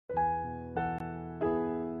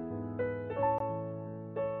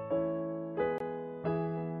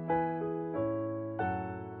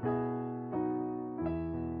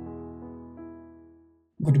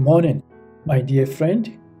Good morning, my dear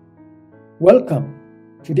friend. Welcome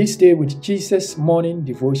to this Day with Jesus morning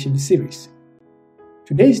devotion series.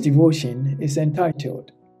 Today's devotion is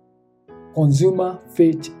entitled Consumer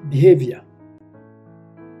Faith Behavior.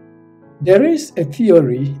 There is a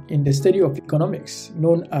theory in the study of economics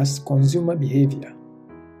known as consumer behavior.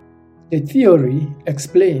 The theory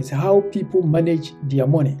explains how people manage their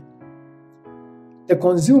money. The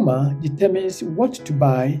consumer determines what to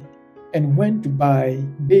buy and when to buy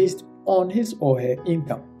based on his or her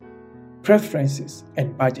income, preferences,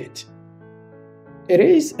 and budget. It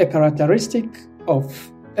is a characteristic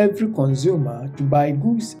of every consumer to buy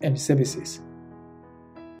goods and services.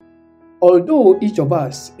 Although each of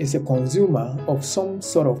us is a consumer of some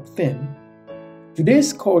sort of thing,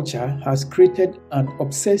 today's culture has created an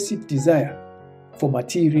obsessive desire for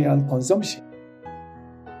material consumption.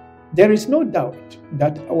 There is no doubt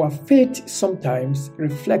that our faith sometimes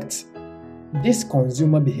reflects this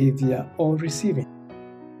consumer behavior or receiving.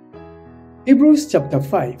 Hebrews chapter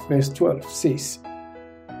 5 verse 12 says,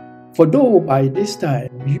 "For though by this time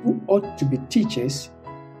you ought to be teachers,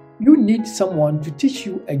 you need someone to teach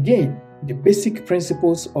you again the basic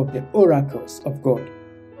principles of the oracles of God.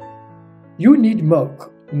 You need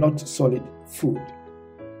milk, not solid food."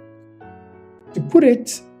 To put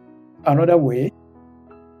it another way,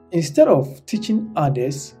 instead of teaching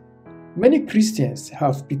others, many Christians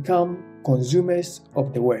have become consumers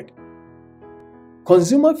of the word.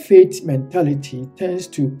 Consumer faith mentality tends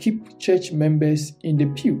to keep church members in the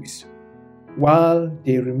pews while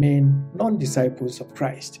they remain non-disciples of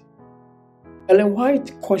Christ. Ellen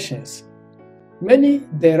White cautions, "Many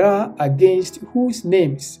there are against whose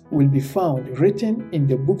names will be found written in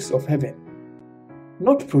the books of heaven,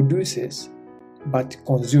 not producers, but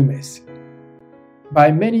consumers.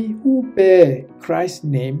 By many who bear Christ's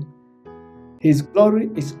name, his glory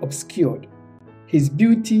is obscured, his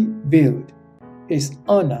beauty veiled, his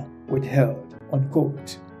honor withheld."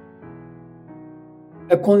 Unquote.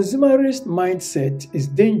 A consumerist mindset is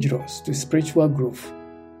dangerous to spiritual growth.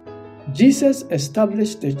 Jesus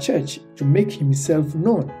established the church to make himself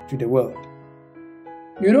known to the world.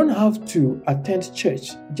 You don't have to attend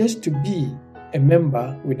church just to be a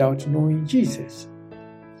member without knowing Jesus.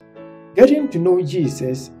 Getting to know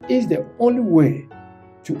Jesus is the only way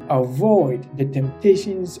to avoid the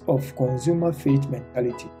temptations of consumer faith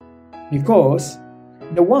mentality, because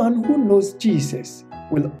the one who knows Jesus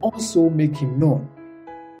will also make him known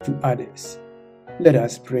to others. Let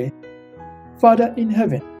us pray. Father in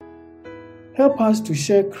heaven, help us to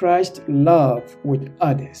share Christ's love with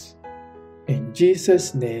others. In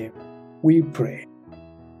Jesus' name we pray.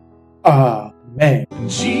 Amen.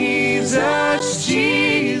 Jesus.